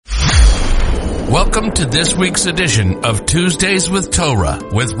Welcome to this week's edition of Tuesdays with Torah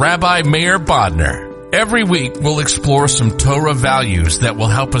with Rabbi Meir Bodner. Every week we'll explore some Torah values that will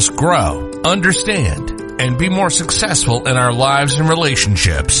help us grow, understand, and be more successful in our lives and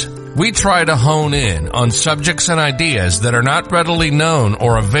relationships. We try to hone in on subjects and ideas that are not readily known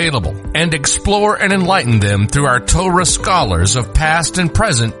or available and explore and enlighten them through our Torah scholars of past and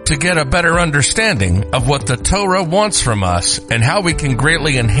present to get a better understanding of what the Torah wants from us and how we can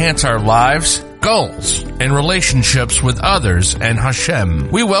greatly enhance our lives, goals, and relationships with others and Hashem.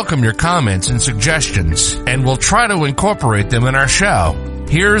 We welcome your comments and suggestions and we'll try to incorporate them in our show.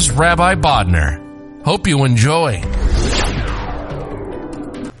 Here's Rabbi Bodner. Hope you enjoy.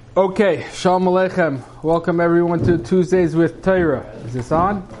 Okay, Shalom Aleichem. Welcome everyone to Tuesdays with Torah. Is this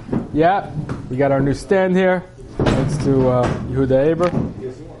on? Yeah. We got our new stand here. Thanks to Yehuda Eber.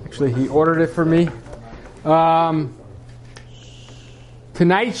 Actually, he ordered it for me.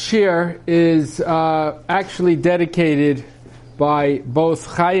 Tonight's shir is actually dedicated by both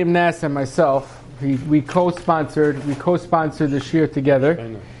Chaim Nass and myself. We co-sponsored the shir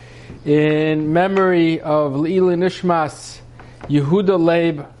together in memory of Leila Nishmas Yehuda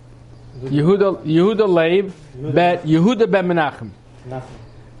Leib bet Yehuda ben Menachem.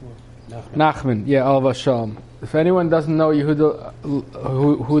 Nachman, yeah, Alva Shalom. If anyone doesn't know Yehuda,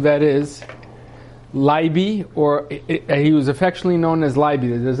 who that is, Leiby, or he was affectionately known as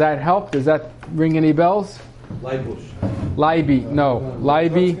Leiby. Does that help? Does that ring any bells? Leiby, no.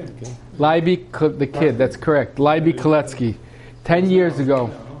 Leiby, the kid, that's correct. Leiby Koletsky. 10 years ago,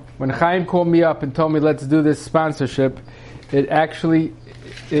 when Chaim called me up and told me let's do this sponsorship, it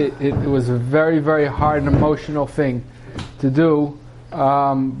was a very, very hard and emotional thing to do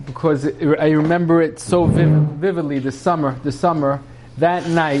because I remember it so vividly. The summer, that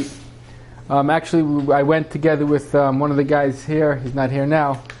night. Actually, I went together with one of the guys here. He's not here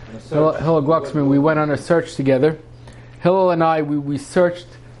now. Hillel Glucksman. We went on a search together. Hillel and I, we searched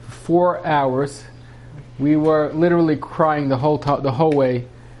for 4 hours. We were literally crying the whole way.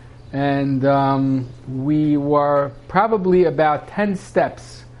 And we were probably about 10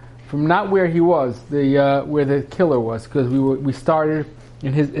 steps from not where he was, where the killer was, because we started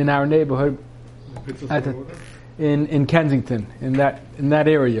in our neighborhood in Kensington, in that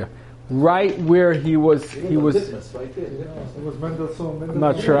area, right where he was. I'm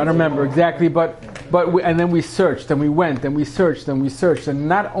not sure. I don't remember exactly, but and then we searched and we went and we searched and we searched, and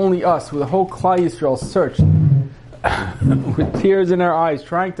not only us, the whole Klal Yisrael searched. With tears in our eyes,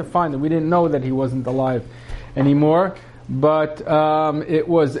 trying to find him. We didn't know that he wasn't alive anymore, but it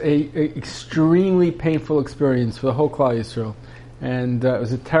was a extremely painful experience for the whole Klal Yisrael, and it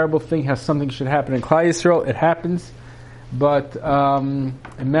was a terrible thing how something should happen in Klal Yisrael. It happens, but in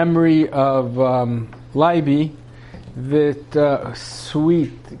memory of Leiby, that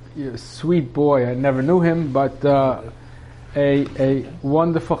sweet boy. I never knew him, but a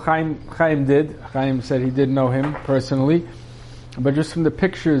wonderful Chaim did. Chaim said he did know him personally, but just from the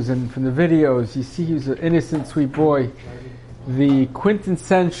pictures and from the videos, you see he was an innocent, sweet boy, the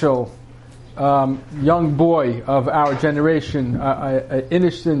quintessential young boy of our generation, an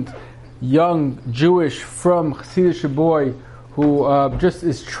innocent, young Jewish from Chassidish boy who just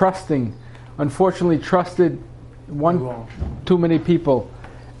is trusting. Unfortunately, trusted too many people,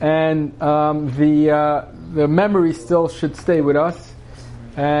 and the memory still should stay with us,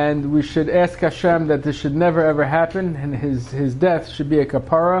 and we should ask Hashem that this should never ever happen, and his death should be a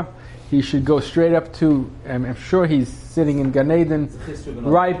kapara. He should go straight up to, I'm sure he's sitting in Gan Eden,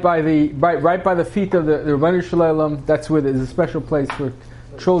 right by the feet of the Ribono Shel Olam. That's where there's a special place for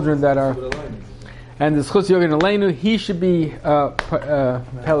children that are, and the Zchus Yogan Aleinu, he should be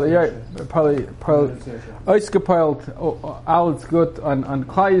oiskapiled alles gut on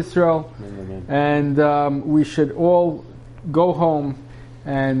Klal Yisrael, and we should all go home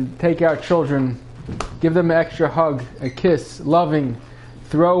and take our children, give them an extra hug, a kiss, loving,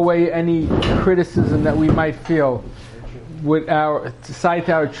 throw away any criticism that we might feel with our side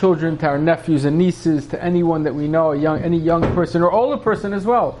to our children, to our nephews and nieces, to anyone that we know, any young person or older person as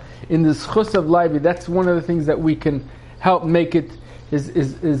well. In the Zchus of Leiby, that's one of the things that we can help make it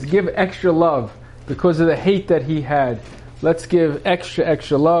is give extra love because of the hate that he had. Let's give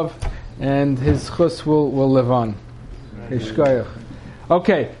extra love, and his Zchus will live on.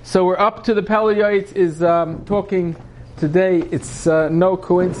 Okay, so we're up to the Paliyot is talking today. It's no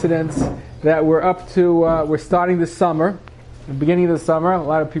coincidence that we're up to we're starting the summer, the beginning of the summer. A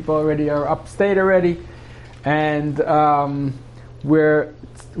lot of people already are upstate already, and we're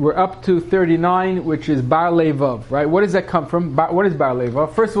up to 39, which is Bar Levav, right? What does that come from? What is Bar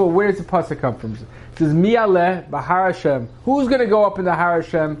Levav? First of all, where does the pasuk come from? It says Mi Aleh B'Har Hashem. Who's going to go up in the Har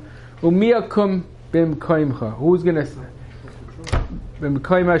Hashem? Umiyakum b'mkoimcha. Who's going to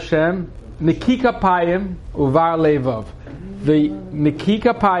b'mkoim Hashem? Nikika payim uvar levav. The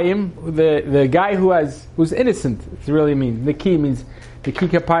nikika payim, the guy who's innocent. It really means niki means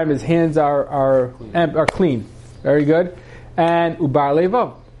nikika payim. His hands are clean. Very good. And ubar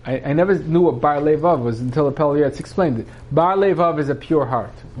levav. I never knew what bar levav was until the Peliyatz explained it. Bar levav is a pure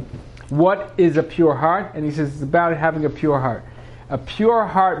heart. What is a pure heart? And he says it's about having a pure heart. A pure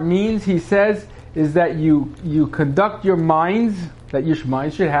heart means, he says, is that you conduct your minds, that your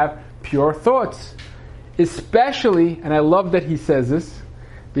mind should have pure thoughts. Especially, and I love that he says this,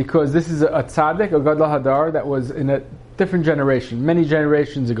 because this is a tzaddik, a gadol hadar, that was in a different generation, many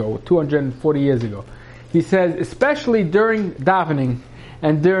generations ago, 240 years ago. He says, especially during davening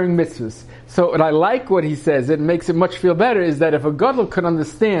and during mitzvahs. So what I like what he says, it makes it much feel better, is that if a gadol could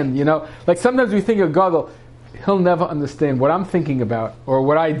understand, like sometimes we think a gadol, he'll never understand what I'm thinking about, or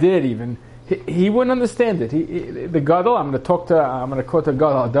what I did even. He wouldn't understand it. The gadol, I'm going to quote a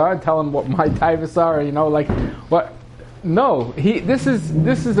gadol hadar and tell him what my taivas are, like what. No, this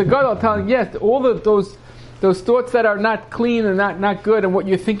is a gadol telling, yes, all those thoughts that are not clean and not good, and what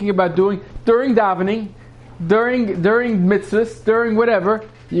you're thinking about doing during davening, during mitzvahs, during whatever,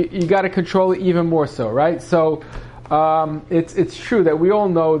 you got to control it even more so, right? So it's true that we all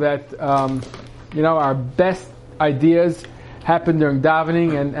know that our best ideas happen during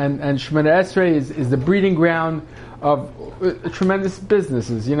davening, and Shemoneh Esrei is the breeding ground of tremendous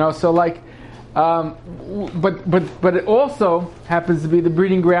businesses, So but it also happens to be the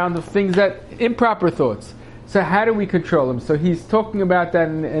breeding ground of things that improper thoughts. So how do we control them? So he's talking about that,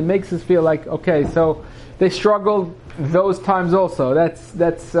 and it makes us feel like, okay, so they struggled those times also.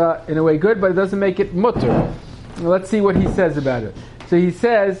 That's in a way good, but it doesn't make it mutter. Let's see what he says about it. So he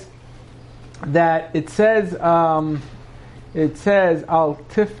says that it says al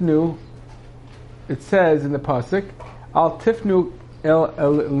tifnu. It says in the pasuk al tifnu el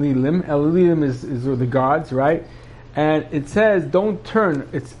elilim. Elilim is the gods, right? And it says don't turn.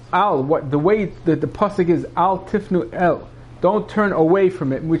 It's al. What the way that the pasuk is al tifnu el. Don't turn away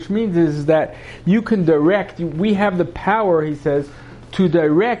from it, which means is that you can direct. We have the power, he says, to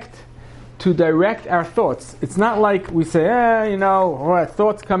direct our thoughts. It's not like we say,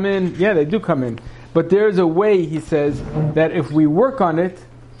 thoughts come in. Yeah, they do come in. But there's a way, he says, that if we work on it,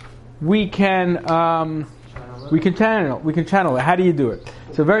 we can channel it. How do you do it?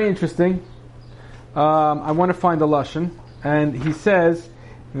 So very interesting. I want to find the lashon, and he says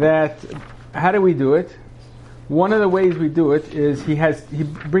that how do we do it? One of the ways we do it is he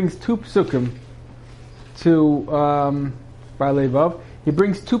brings two psukim to Bar Levav. He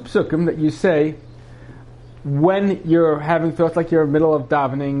brings two psukim that you say when you're having thoughts, like you're in the middle of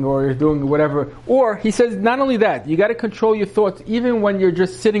davening or you're doing whatever. Or he says not only that, you got to control your thoughts even when you're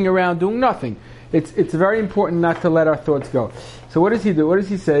just sitting around doing nothing. It's very important not to let our thoughts go. So what does he do? What does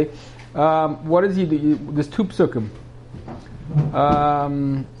he say? What does he do? There's two psukim.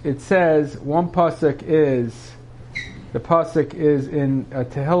 It says one pasuk is. The pasuk is in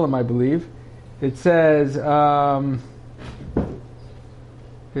Tehillim, I believe. It says,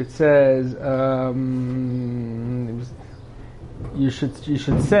 you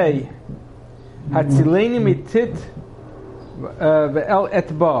should say, Hatzileni mitit ve'el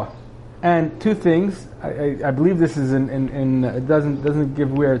etba, and two things. I believe this is in it doesn't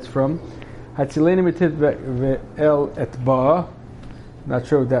give where it's from. Hatzileni mitit ve'el etba. Not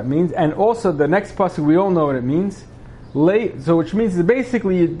sure what that means. And also the next pasuk, we all know what it means. So which means that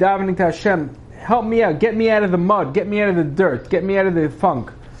basically you're davening to Hashem, help me out, get me out of the mud, get me out of the dirt, get me out of the funk.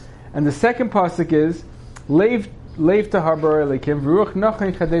 And the second pasuk is Leiv tahar bara elikim v'ruach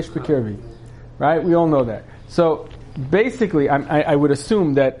nachon chadesh b'kirvi. Right? We all know that. So basically, I would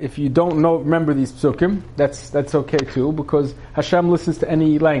assume that if you don't remember these psukim, that's okay too, because Hashem listens to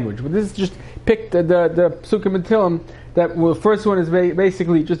any language. But this is just pick the psukim and Tehillim. That the first one is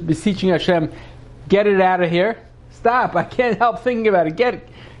basically just beseeching Hashem, get it out of here. Stop! I can't help thinking about it. Get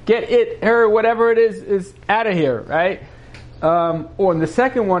it, her, whatever it is out of here, right? Or the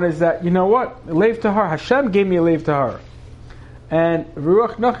second one is that, you know what? Leiv tahar. Hashem gave me a leiv tahar, and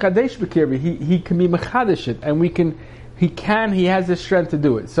Ruach Nach Kadesh B'Kirbi. He can be mechadish it, and he has the strength to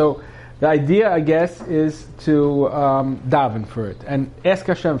do it. So the idea, I guess, is to daven for it and ask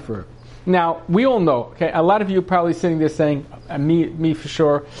Hashem for it. Now we all know. Okay, a lot of you are probably sitting there saying, me for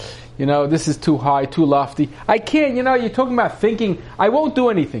sure. This is too high, too lofty. I can't, you're talking about thinking. I won't do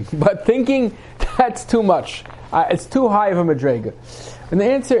anything, but thinking, that's too much. It's too high of a madrega. And the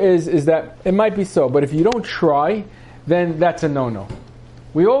answer is that it might be so, but if you don't try, then that's a no-no.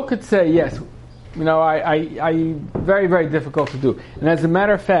 We all could say, yes, I very, very difficult to do. And as a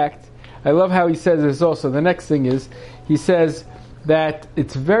matter of fact, I love how he says this also. The next thing is, he says that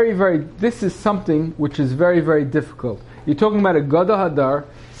it's very, very, this is something which is very, very difficult. You're talking about a Gadol Hadar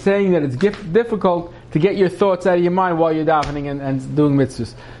saying that it's difficult to get your thoughts out of your mind while you're davening and doing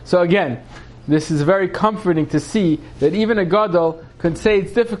mitzvahs. So again, this is very comforting to see that even a Gadol can say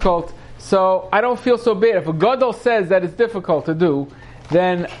it's difficult. So I don't feel so bad. If a Gadol says that it's difficult to do,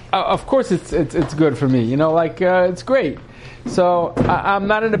 then of course it's good for me. It's great. So I'm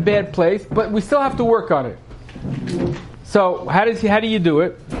not in a bad place, but we still have to work on it. So how do you do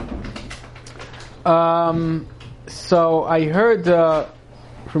it? So I heard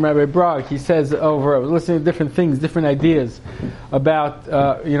from Rabbi Bragg. He says I was listening to different things, different ideas about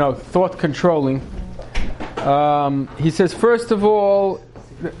thought controlling. He says first of all,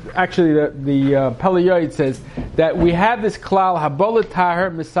 actually the Pele Yoed says that we have this klal habola tahar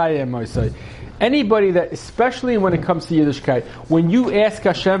Messiah Mosai. Anybody that, especially when it comes to Yiddishkeit, when you ask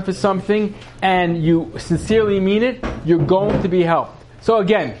Hashem for something and you sincerely mean it, you're going to be helped. So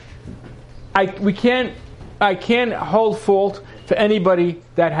again, I can't hold fault for anybody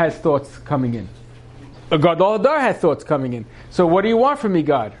that has thoughts coming in. A Gadol Hadar has thoughts coming in. So what do you want from me,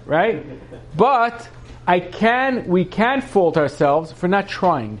 God? Right? But we can fault ourselves for not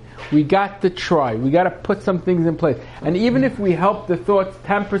trying. We got to try. We got to put some things in place. And even if we help the thoughts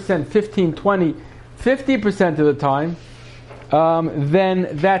 10%, 15, 20, 50% of the time, then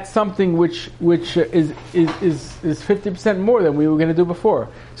that's something which is 50% more than we were going to do before.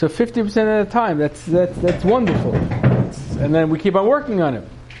 So 50% of the time, that's wonderful. And then we keep on working on it.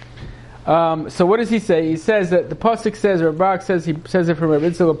 So what does he say? He says that the pasuk says, or Barak says, he says it from Rabbi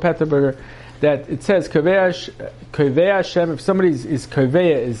Yitzchak Petterberger, that it says Kovei Hashem. If somebody is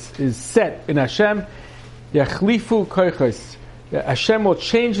Kovei, is set in Hashem, Yachlifu Koichos. Hashem will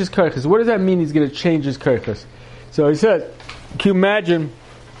change his Koichos. What does that mean? He's going to change his Koichos. So he said, can you imagine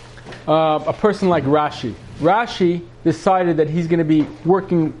a person like Rashi? Rashi decided that he's going to be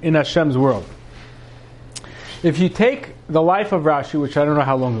working in Hashem's world. If you take the life of Rashi, which I don't know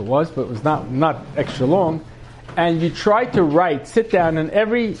how long it was, but it was not extra long, and you try to sit down in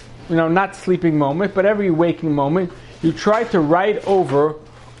every not sleeping moment, but every waking moment, you try to write over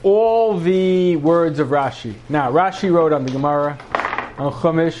all the words of Rashi. Now, Rashi wrote on the Gemara, on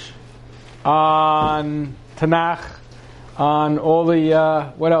Chumash, on Tanakh, on all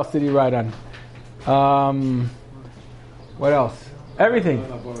the, what else did he write on? What else? Everything,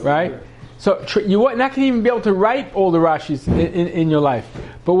 right? So you're not going to even be able to write all the Rashis in your life.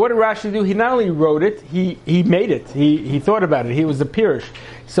 But what did Rashi do? He not only wrote it, he made it. He thought about it. He was a Pirush.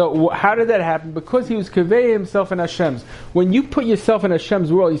 So how did that happen? Because he was Kaveh himself in Hashem's. When you put yourself in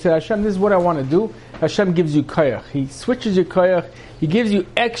Hashem's world, you say, Hashem, this is what I want to do. Hashem gives you koyach. He switches your koyach. He gives you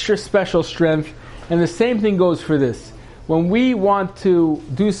extra special strength. And the same thing goes for this. When we want to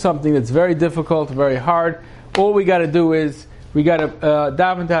do something that's very difficult, very hard, all we got to do is we got to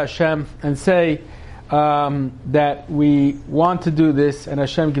daven to Hashem and say that we want to do this, and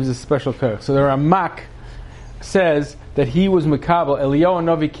Hashem gives us special koyach. So the Ramak says that he was Mekabel. Eliyahu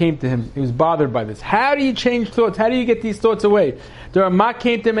Navi came to him. He was bothered by this. How do you change thoughts? How do you get these thoughts away? The Ramak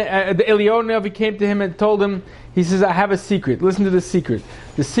came to him. The Eliyahu Navi came to him and told him. He says, "I have a secret. Listen to the secret.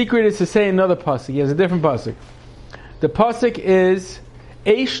 The secret is to say another pasuk. He has a different pasuk. The pasuk is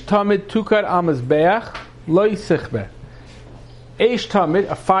Eish Tamid Tukar Amazbeach Lo Yisichbe. Eish Tamid,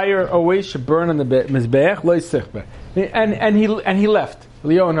 a fire always should burn on the mizbeach Lo Yisichbe. And he left.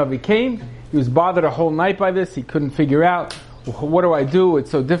 Eliyahu Navi came. He was bothered a whole night by this. He couldn't figure out, what do I do?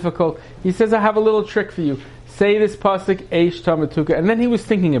 It's so difficult. He says, I have a little trick for you. Say this pasuk, Eish Tamid Tukar. And then he was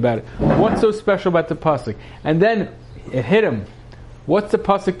thinking about it. What's so special about the pasuk? And then it hit him. What's the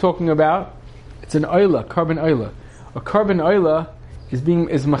pasuk talking about? It's an oila, carbon oila. A carbon oila is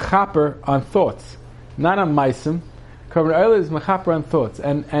mechaper on thoughts, not on maisim. Carbon oila is mechaper on thoughts,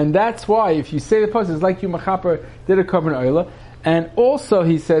 and that's why if you say the pasuk, it's like you mechaper did a carbon oila. And also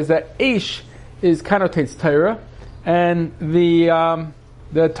he says that ish connotates Torah, and the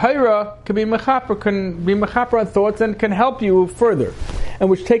Torah can be mechaper on thoughts and can help you further. And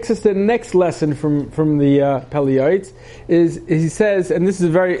which takes us to the next lesson from the Pele Yoetz, is he says, and this is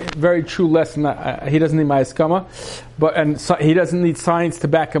a very, very true lesson. He doesn't need my haskama, he doesn't need science to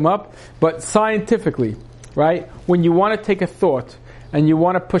back him up, but scientifically, right? When you want to take a thought and you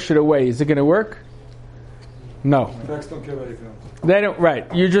want to push it away, is it going to work? No. Facts don't care anything. They don't.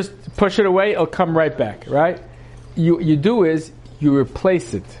 Right. You just push it away; it'll come right back. Right. You do is you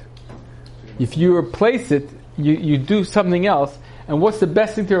replace it. If you replace it, you do something else. And what's the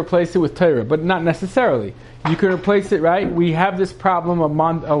best thing to replace it with Torah? But not necessarily. You can replace it, right? We have this problem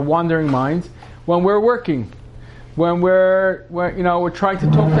of wandering minds when we're working. when we're trying to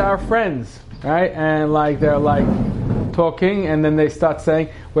talk to our friends, right? And like they're like talking, and then they start saying,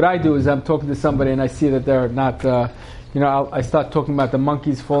 what I do is I'm talking to somebody and I see that they're not, I start talking about the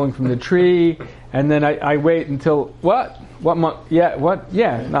monkeys falling from the tree, and then I wait until, what yeah,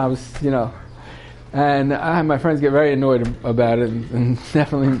 no, I was, and my friends get very annoyed about it, and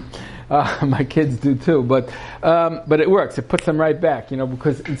definitely my kids do too, but it works. It puts them right back,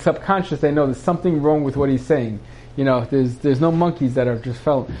 because in subconscious they know there's something wrong with what he's saying. There's no monkeys that are just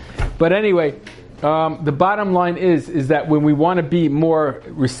fell. But anyway, the bottom line is that when we want to be more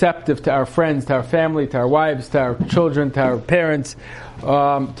receptive to our friends, to our family, to our wives, to our children, to our parents,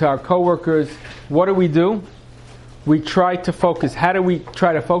 to our coworkers, what do? We try to focus. How do we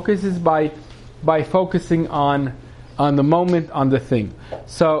try to focus? Is by focusing on the moment, on the thing.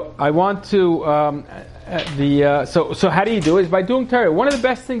 So I want to so how do you do it? Is by doing Torah. One of the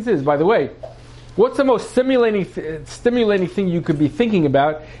best things is, by the way, what's the most stimulating thing you could be thinking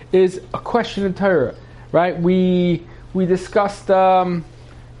about is a question in Torah, right? We discussed, right?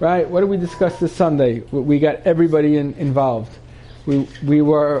 What did we discuss this Sunday? We got everybody involved. We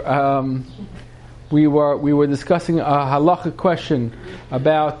were discussing a halacha question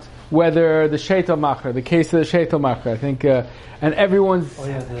about whether the Sheitel Macher, the case of the Sheitel Macher, I think, and everyone's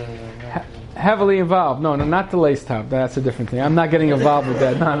heavily involved. No, not the lace top. That's a different thing. I'm not getting involved with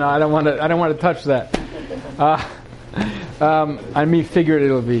that. No, I don't want to touch that. I mean,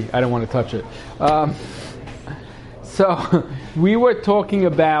 figuratively, I don't want to touch it. So we were talking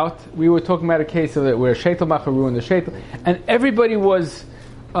about a case of it where Sheitel Macher ruined the Sheitel, and everybody was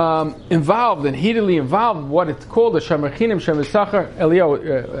involved and heatedly involved. What it's called, the Shomer Chinim, Shomer Sachar.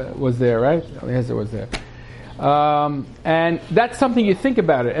 Elio was there, right? Eliezer was there. And that's something you think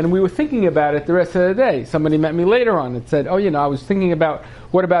about it. And we were thinking about it the rest of the day. Somebody met me later on and said, I was thinking about,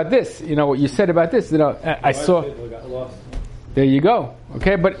 what about this? What you said about this. I saw. There you go.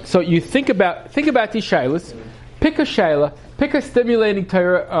 Okay, but so you think about these shaylas, pick a shayla, pick a stimulating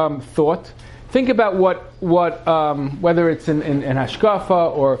Torah thought. Think about what whether it's in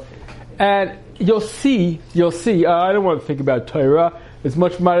hashkafa and you'll see. I don't want to think about Torah. It's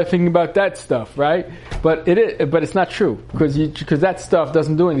much better thinking about that stuff, right? But it's not true because that stuff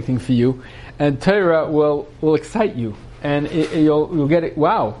doesn't do anything for you, and Torah will excite you, and you'll get it.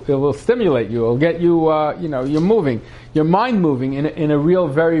 Wow, it will stimulate you. It'll get you. You're moving, your mind moving in a real,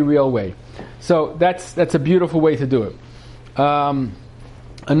 very real way. So that's a beautiful way to do it.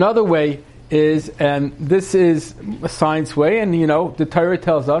 Another way is, and this is a science way, and the Torah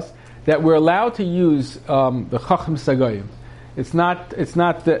tells us that we're allowed to use the Chacham Sagoyim. It's not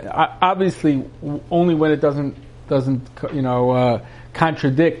obviously only when it doesn't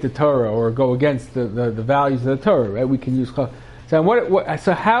contradict the Torah or go against the values of the Torah, right? We can use Chacham. So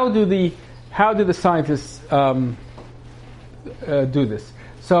how do the scientists do this?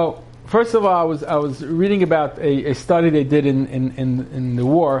 So first of all, I was reading about a study they did in the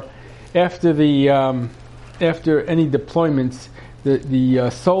war. After any deployments, the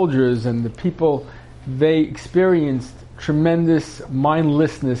soldiers and the people, they experienced tremendous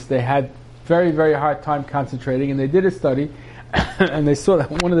mindlessness. They had very, very hard time concentrating, and they did a study, and they saw that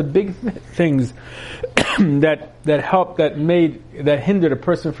one of the big things that hindered a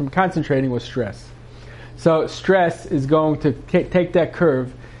person from concentrating was stress. So stress is going to take that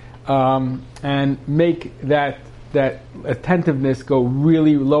curve and make that attentiveness go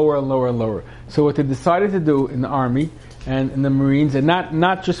really lower and lower and lower. So what they decided to do in the Army and in the Marines, and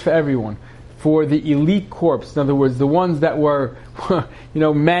not just for everyone, for the elite corps, in other words, the ones that were,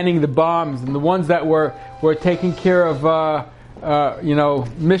 manning the bombs, and the ones that were taking care of,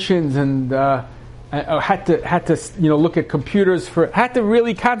 missions, and had to look at computers had to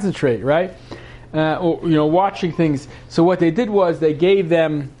really concentrate, right? Watching things. So what they did was they gave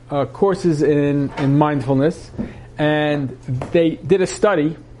them courses in mindfulness, and they did a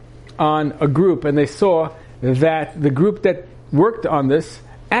study on a group, and they saw that the group that worked on this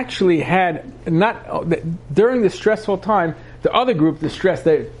actually had during the stressful time, the other group, the stress,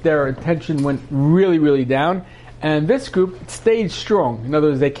 their attention went really, really down, and this group stayed strong. In other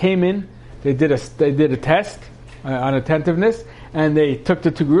words, they came in, they did a test on attentiveness, and they took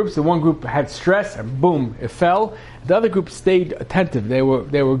the two groups. The one group had stress, and boom, it fell. The other group stayed attentive. They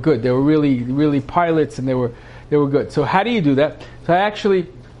were good. They were really, really pilots, and they were good. So how do you do that? So actually,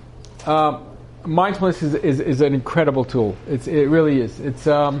 mindfulness is an incredible tool. It really is. It's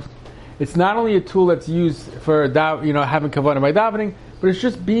not only a tool that's used for having kavanah by davening, but it's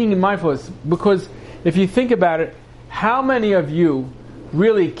just being in mindfulness. Because if you think about it, how many of you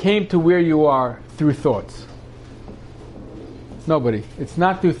really came to where you are through thoughts? Nobody. It's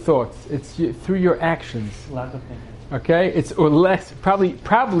not through thoughts. It's through your actions. Lack of thinking. Okay? It's or less.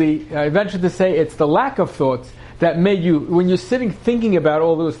 Probably. I venture to say it's the lack of thoughts that made you. When you're sitting thinking about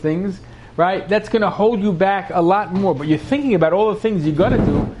all those things, right? That's going to hold you back a lot more. But you're thinking about all the things you're going to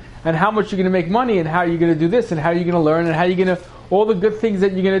do, and how much you're going to make money, and how you're going to do this, and how you're going to learn, and how you're going to all the good things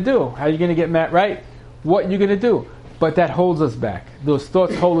that you're going to do. How you're going to get mad, right? What you're going to do. But that holds us back. Those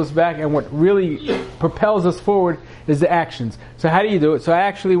thoughts hold us back, and what really propels us forward is the actions. So how do you do it? So I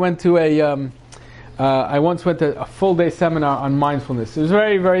actually went to I once went to a full day seminar on mindfulness. It was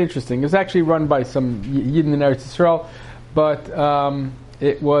very, very interesting. It was actually run by some Yidden in Eretz Yisrael, but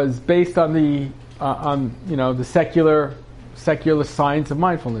it was based on the secular science of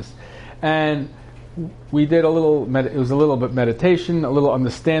mindfulness, and we did it was a little bit meditation, a little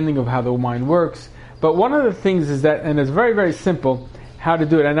understanding of how the mind works. But one of the things is that, and it's very, very simple how to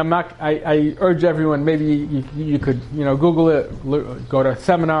do it. And I urge everyone, maybe you could, Google it, go to a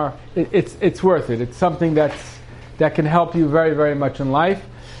seminar. It's worth it. It's something that can help you very, very much in life.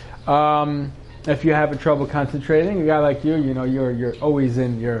 If you're having trouble concentrating, a guy like you're always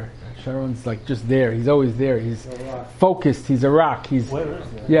in your. Sharon's like just there. He's always there. He's focused. He's a rock. Where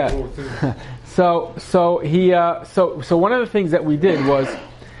is that? Yeah. So one of the things that we did was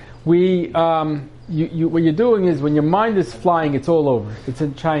what you're doing is when your mind is flying, it's all over. It's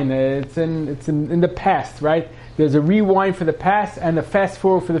in China. It's in the past, right? There's a rewind for the past and a fast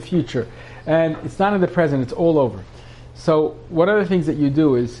forward for the future, and it's not in the present. It's all over. So one of the things that you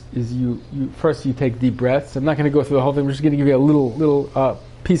do is you first you take deep breaths. I'm not going to go through the whole thing. I'm just going to give you a little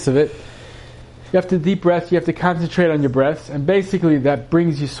piece of it. You have to deep breath. You have to concentrate on your breaths, and basically that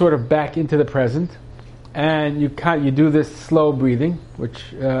brings you sort of back into the present. And you do this slow breathing, which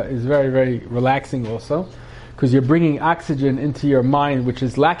is very, very relaxing also, because you're bringing oxygen into your mind, which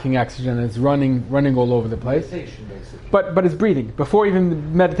is lacking oxygen, and it's running all over the place. Meditation, basically. But it's breathing. Before even the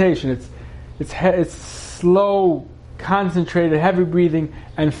meditation, it's slow, concentrated, heavy breathing,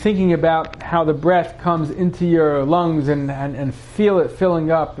 and thinking about how the breath comes into your lungs and feel it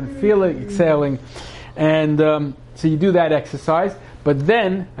filling up and feel it exhaling. And so you do that exercise. But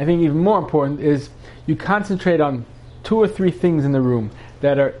then, I think even more important is you concentrate on 2 or 3 things in the room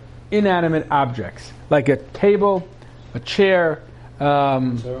that are inanimate objects, like a table, a chair, a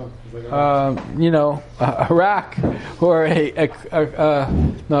rock, or a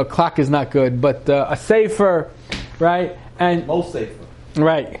clock is not good, but a safer, right? And most safer.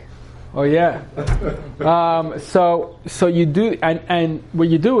 Right. Oh yeah. So you do, and what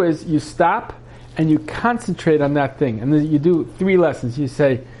you do is you stop and you concentrate on that thing, and then you do 3 lessons. You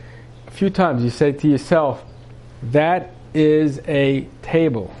say a few times. You say to yourself, "That is a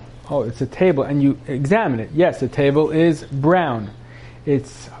table." Oh, it's a table, and you examine it. Yes, the table is brown.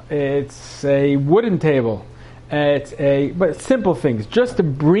 It's a wooden table. But simple things, just to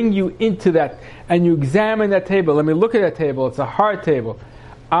bring you into that, and you examine that table. Let me look at that table. It's a hard table.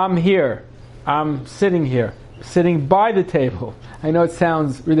 I'm here. I'm sitting here, sitting by the table. I know it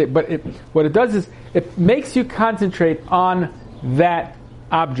sounds ridiculous, but what it does is it makes you concentrate on that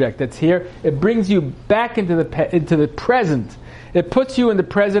object that's here. It brings you back into the present. It puts you in the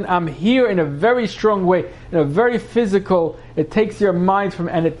present. I'm here in a very strong way, in a very physical. It takes your mind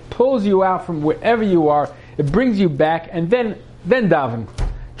and it pulls you out from wherever you are. It brings you back, and then daven.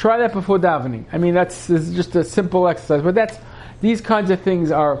 Try that before davening. I mean, this is just a simple exercise, but these kinds of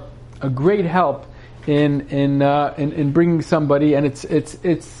things are a great help in bringing somebody, and it's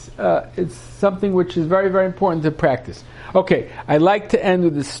something which is very, very important to practice. Okay, I like to end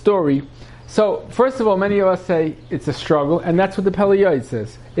with this story. So, first of all, many of us say it's a struggle, and that's what the Pele Yoed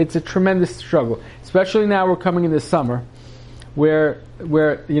says. It's a tremendous struggle, especially now we're coming into summer, where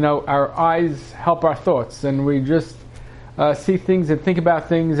our eyes help our thoughts, and we just see things and think about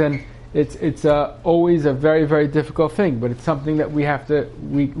things, and it's always a very, very difficult thing, but it's something that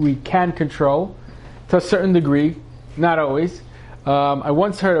we can control to a certain degree, not always. I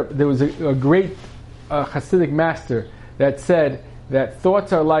once heard there was a great Hasidic master that said that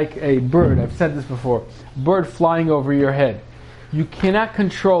thoughts are like a bird. I've said this before. Bird flying over your head. You cannot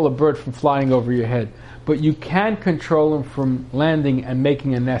control a bird from flying over your head, but you can control him from landing and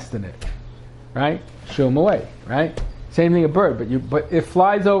making a nest in it. Right? Shoo him away. Right? Same thing, a bird, but it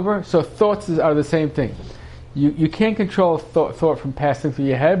flies over. So thoughts are the same thing. You can't control thought from passing through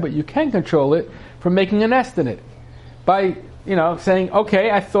your head, but you can control it from making a nest in it by saying,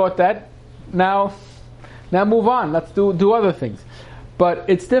 okay, I thought that, now move on. Let's do other things. But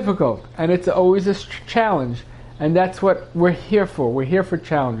it's difficult, and it's always a challenge, and that's what we're here for. We're here for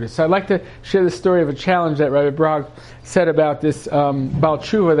challenges. So I'd like to share the story of a challenge that Rabbi Brog said about this Baal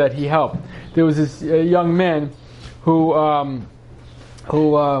Tshuva that he helped. There was this young man who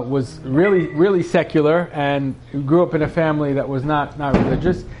was really secular and grew up in a family that was not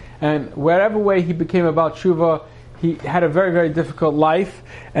religious. And whatever way he became about tshuva, he had a very, very difficult life,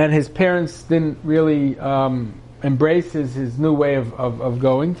 and his parents didn't really embrace his new way of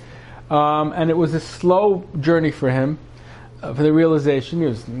going. And it was a slow journey for him, for the realization. He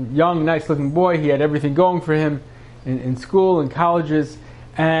was a young, nice-looking boy. He had everything going for him in school and colleges.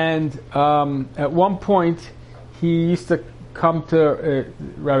 And at one point, he used to come to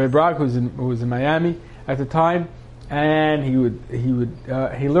Rabbi Brag, who was in Miami at the time, and he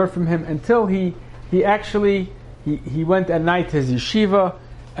learned from him until he went at night to his yeshiva,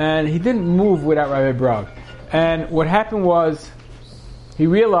 and he didn't move without Rabbi Brag. And what happened was, he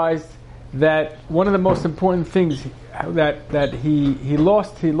realized that one of the most important things that he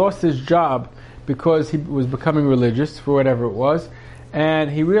lost his job because he was becoming religious for whatever it was, and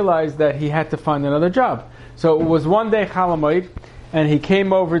he realized that he had to find another job. So it was one day Chol Hamoed, and he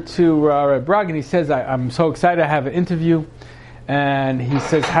came over to Rabbi Brag, and he says, I'm so excited, I have an interview. And he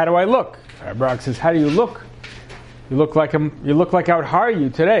says, how do I look? Rabbi Brag says, how do you look? You look like I would hire you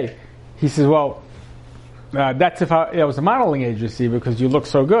today. He says, well, that's if it was a modeling agency, because you look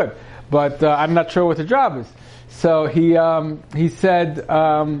so good. But I'm not sure what the job is. So he said,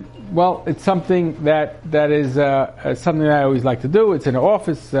 well, it's something that is something that I always like to do. It's in an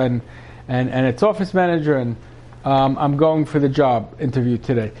office, and it's office manager, and I'm going for the job interview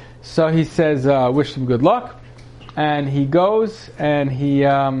today. So he says, wish him good luck, and he goes, and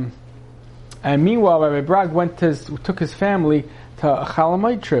and meanwhile, Rabbi Brag took his family to a Chol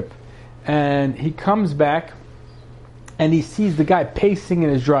Hamoed trip, and he comes back, and he sees the guy pacing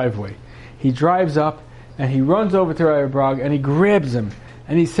in his driveway. He drives up, and he runs over to Rabbi Brag, and he grabs him,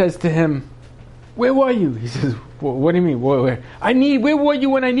 and he says to him, where were you? He says, what do you mean? Where were you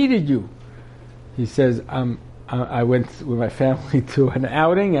when I needed you? He says, I went with my family to an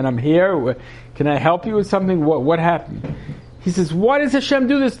outing, and I'm here. Can I help you with something? What happened? He says, why does Hashem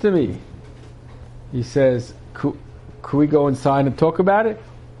do this to me? He says, could we go inside and talk about it?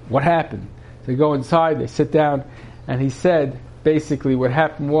 What happened? They go inside, they sit down, and he said, basically what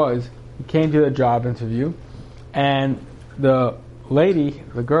happened was, he came to the job interview, and the lady,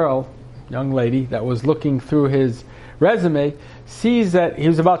 the girl, young lady, that was looking through his resume, sees that he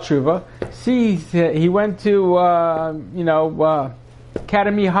was about tshuva, sees that he went to,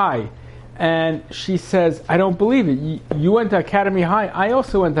 Academy High, and she says, I don't believe it. You went to Academy High, I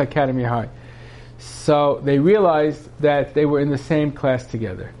also went to Academy High. So they realized that they were in the same class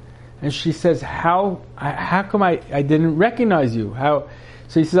together. And she says, how come I didn't recognize you?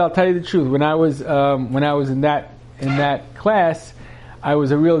 So he says, I'll tell you the truth. When I was in that class, I was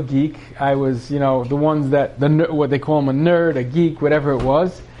a real geek. I was, the ones what they call them, a nerd, a geek, whatever it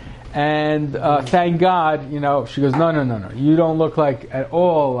was. And thank God, she goes, no. You don't look at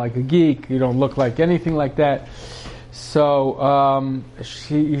all like a geek. You don't look like anything like that. So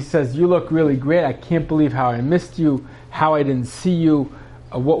he says, you look really great. I can't believe how I missed you, how I didn't see you.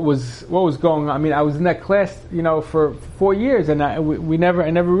 What was going on? I mean, I was in that class, for 4 years, and I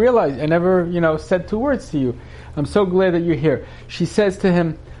never realized. I never, said 2 words to you. I'm so glad that you're here. She says to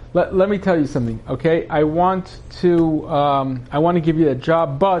him, let me tell you something, okay? I want to give you a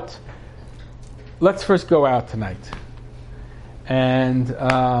job, but let's first go out tonight. And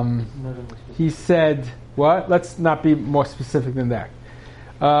he said, what? Let's not be more specific than that.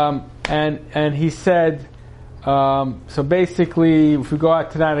 And he said, so basically, if we go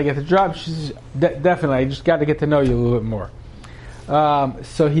out tonight, I get the job. She says, definitely, I just got to get to know you a little bit more.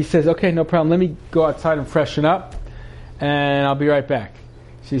 So he says, okay, no problem. Let me go outside and freshen up, and I'll be right back.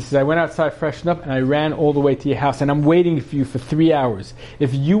 She says, I went outside, freshened up, and I ran all the way to your house, and I'm waiting for you for 3 hours.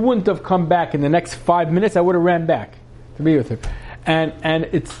 If you wouldn't have come back in the next 5 minutes, I would have ran back to be with her. And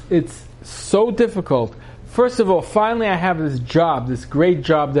it's so difficult. First of all, finally I have this job, this great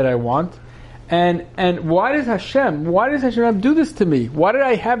job that I want. And why does Hashem do this to me? Why did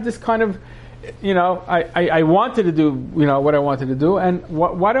I have this kind of, I wanted to do, what I wanted to do, and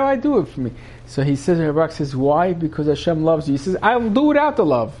why do I do it for me? So he says, Rabbi says, why? Because Hashem loves you. He says, I'll do without the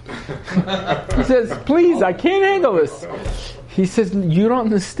love. He says, please, I can't handle this. He says, you don't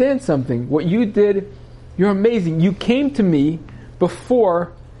understand something. What you did, you're amazing. You came to me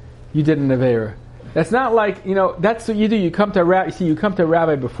before you did an Aveira. That's not like, that's what you do. You come to a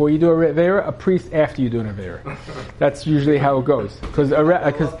rabbi before you do a Aveira, a priest after you do an Aveira. That's usually how it goes. Because a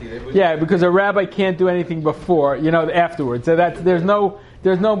rabbi can't do anything before, afterwards. So there's no,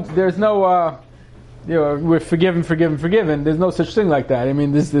 we're forgiven. There's no such thing like that. I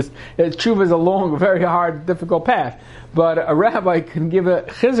mean, tshuva is a long, very hard, difficult path. But a rabbi can give a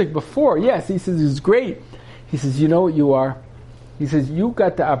chizuk before. Yes, he says it's great. He says, you know what you are? He says, you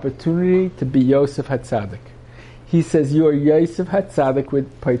got the opportunity to be Yosef HaTzadik. He says, you're Yosef HaTzadik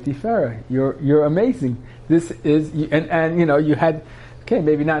with Potiphera. You're amazing. This is, and you know, you had, okay,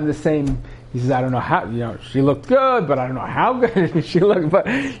 maybe not in the same, he says, I don't know how, you know, she looked good, but I don't know how good she looked. But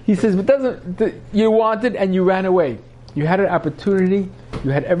he says, but you wanted and you ran away. You had an opportunity,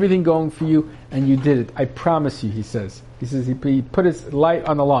 you had everything going for you, and you did it. I promise you, he says. He says, he put his light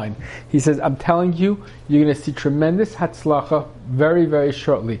on the line. He says, I'm telling you, you're going to see tremendous hatzlacha very, very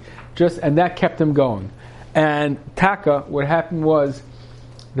shortly. And that kept him going. And Taka, what happened was,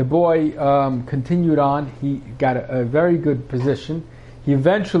 the boy continued on. He got a very good position. He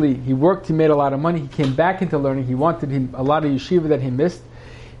worked, he made a lot of money. He came back into learning. He wanted a lot of yeshiva that he missed.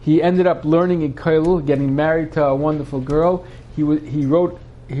 He ended up learning in Kollel, getting married to a wonderful girl. He wrote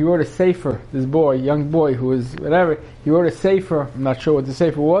a sefer, this boy, young boy who was whatever, he wrote a sefer, I'm not sure what the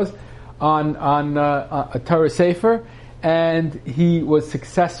sefer was, on a Torah sefer, and he was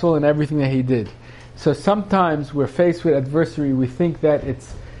successful in everything that he did. So sometimes we're faced with adversity, we think that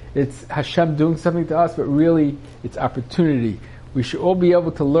it's Hashem doing something to us, but really it's opportunity. We should all be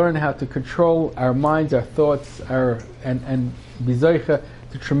able to learn how to control our minds, our thoughts, and be zoicha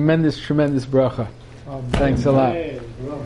to tremendous, tremendous bracha. Thanks a lot.